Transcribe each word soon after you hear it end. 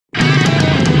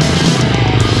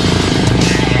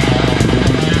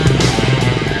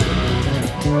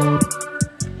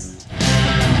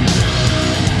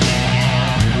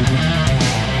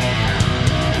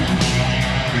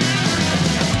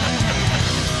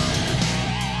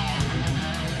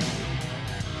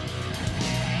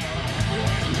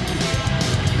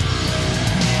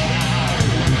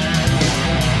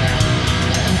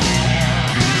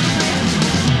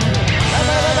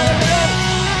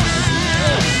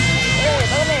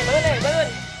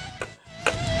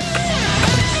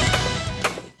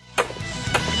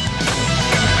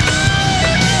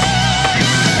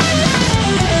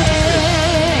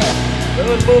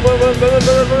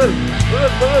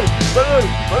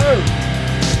Bangun.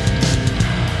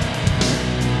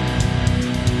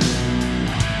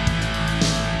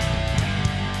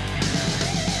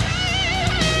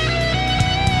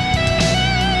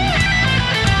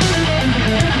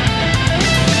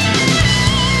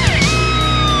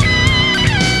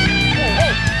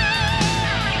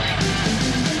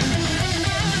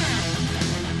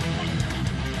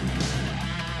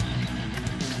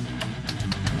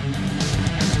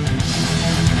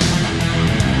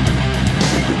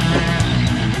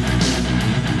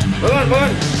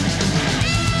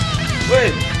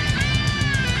 Woi.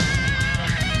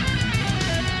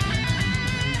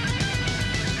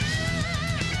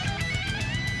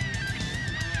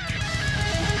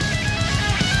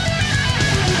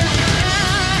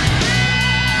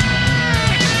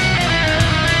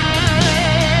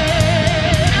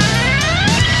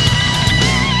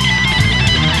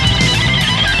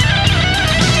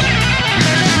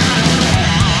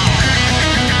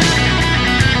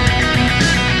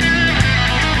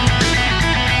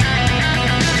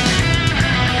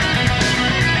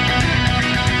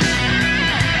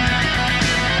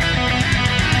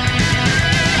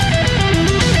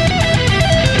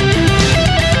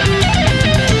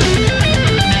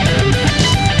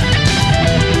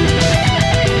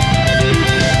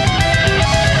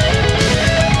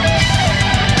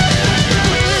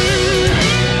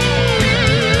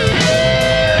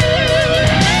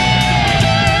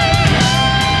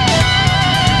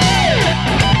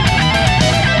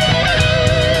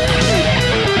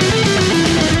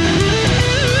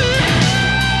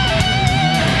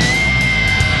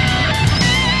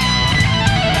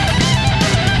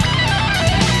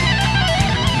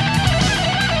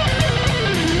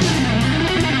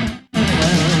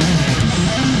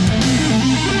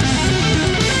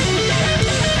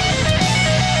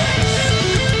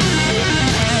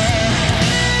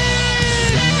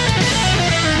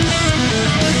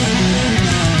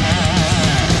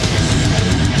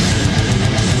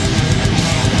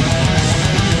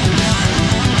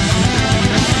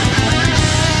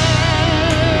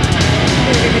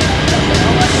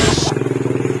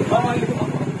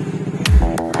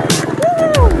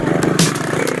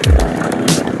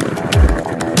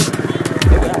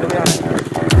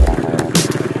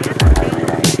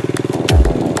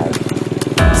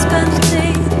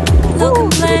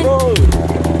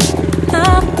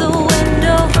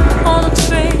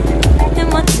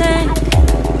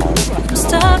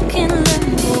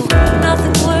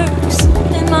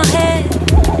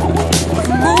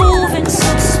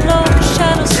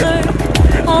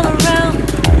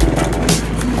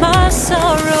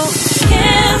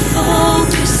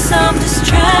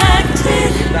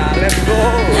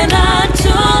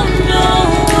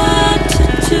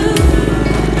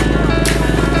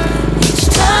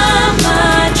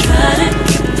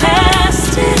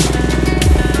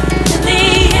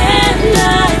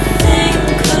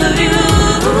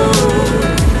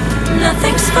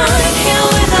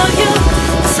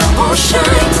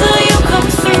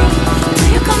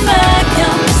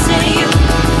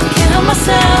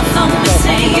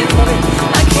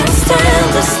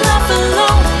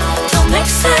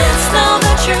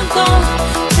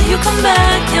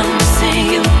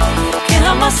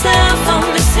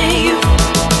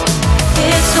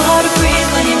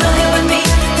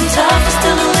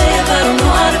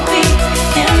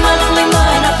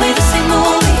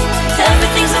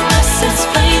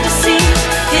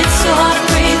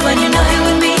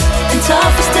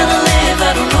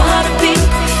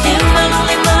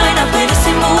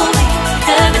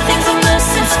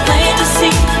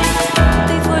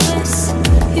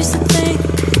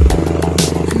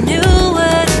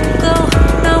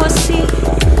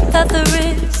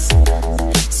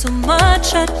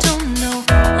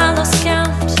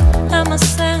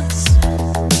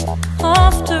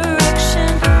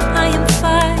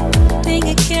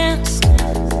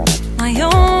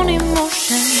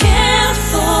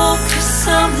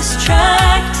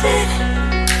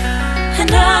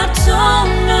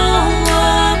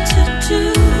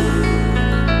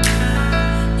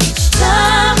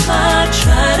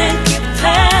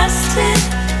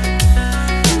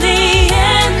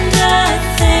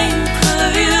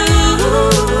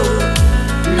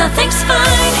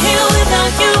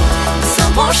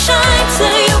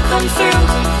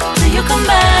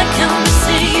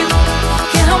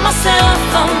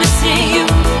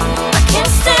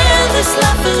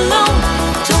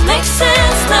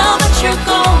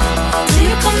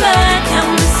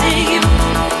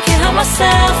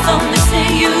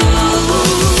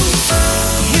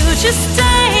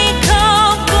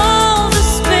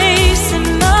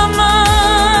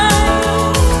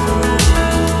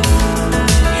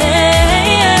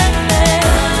 Hey,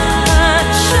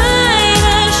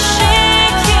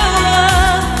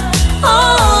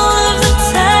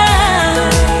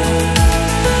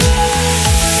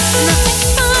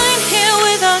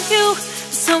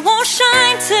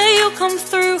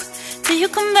 you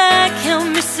come back,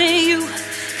 I'm missing you.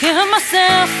 Can't help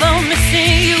myself, I'm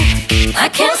missing you. I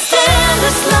can't stand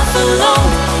this life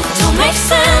alone. Don't make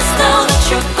sense now that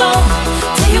you're gone.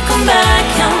 Till you come back,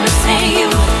 I'm missing you.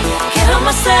 Can't help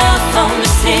myself, I'm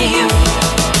missing you.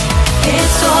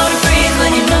 It's so hard to breathe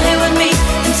when you're not here with me,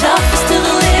 and tough is still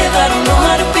to live, I don't know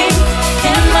how to be.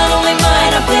 In my lonely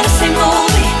mind, I play the same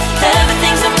movie.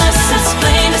 Everything's a mess, it's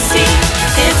plain to see.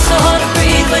 It's so hard to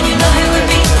breathe when you're not here with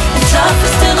me, and tough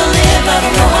is still to live, I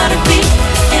don't know how to be.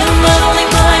 In my lonely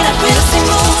mind, I play the same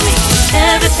movie.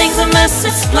 Everything's a mess,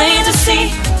 it's plain to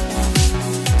see.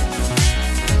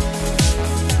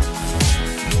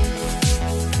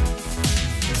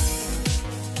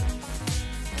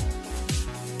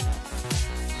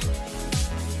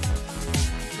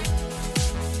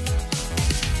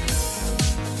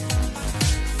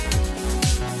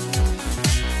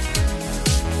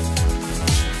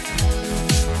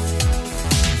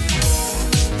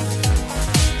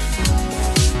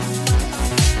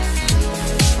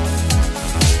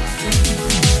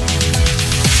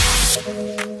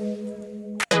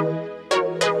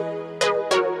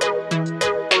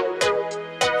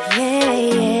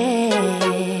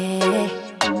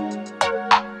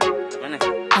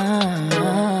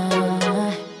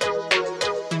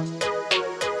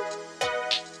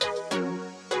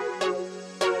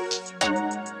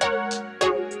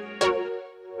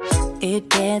 It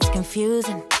gets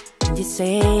confusing when you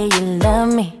say you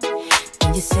love me,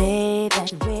 when you say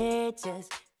that we're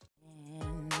just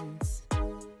friends.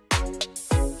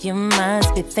 You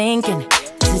must be thinking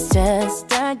this is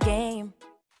just a game.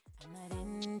 I'm not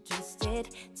interested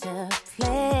to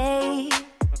play.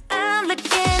 I'm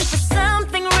looking for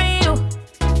something real.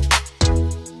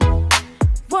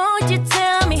 Won't you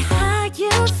tell me how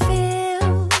you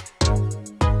feel?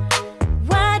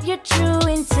 What your true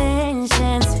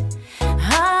intentions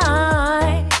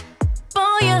are?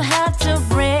 Boy, you'll have to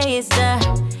raise the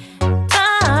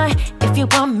bar if you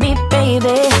want me,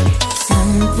 baby.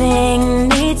 Something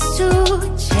needs to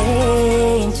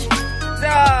change.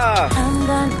 I'm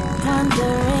done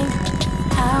wondering,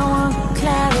 I want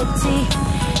clarity.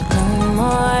 No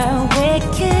more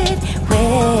wicked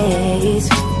ways.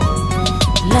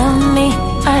 Love me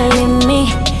or leave me,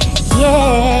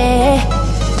 yeah.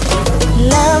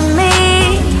 Love me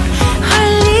or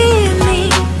leave me,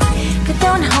 but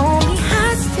don't hold me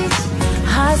hostage,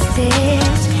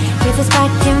 hostage with this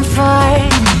back and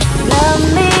forth. Love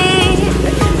me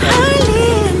or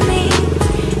leave me,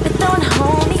 but don't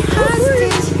hold me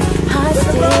hostage,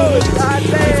 hostage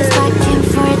with this back and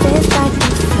forth, this back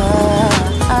and forth,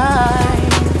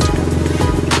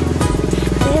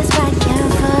 this back and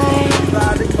forth.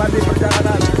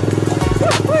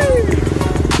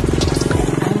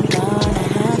 I'm gonna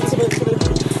have to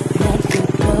let you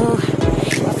go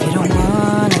if you don't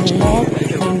wanna let me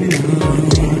know.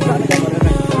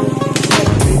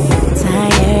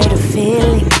 Tired of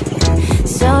feeling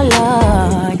so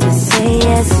low. Just say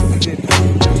yes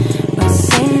or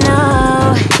say no.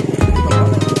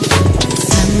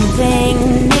 Something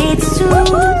needs to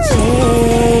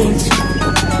change.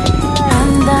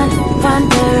 I'm done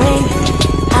wondering,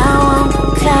 I want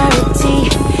clarity.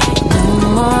 No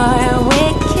more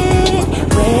wicked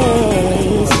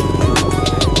ways.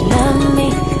 Love me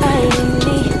or leave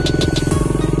me.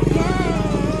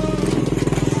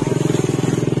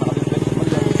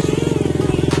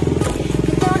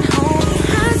 Don't hold me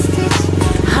hostage,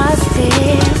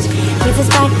 hostage with this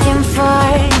back and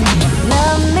forth.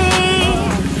 Love me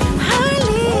or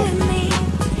leave me,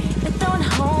 but don't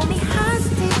hold me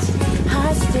hostage,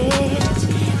 hostage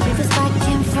with this back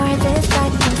and forth, this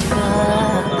back and forth.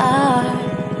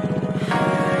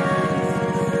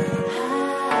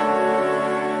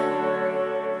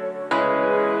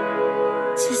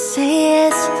 Just say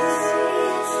yes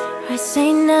or say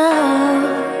no.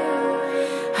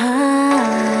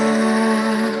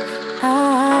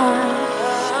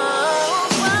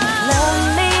 Love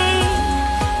me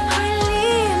or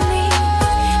leave me,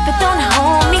 but don't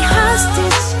hold me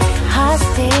hostage,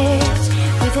 hostage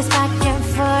with this back and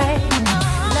forth.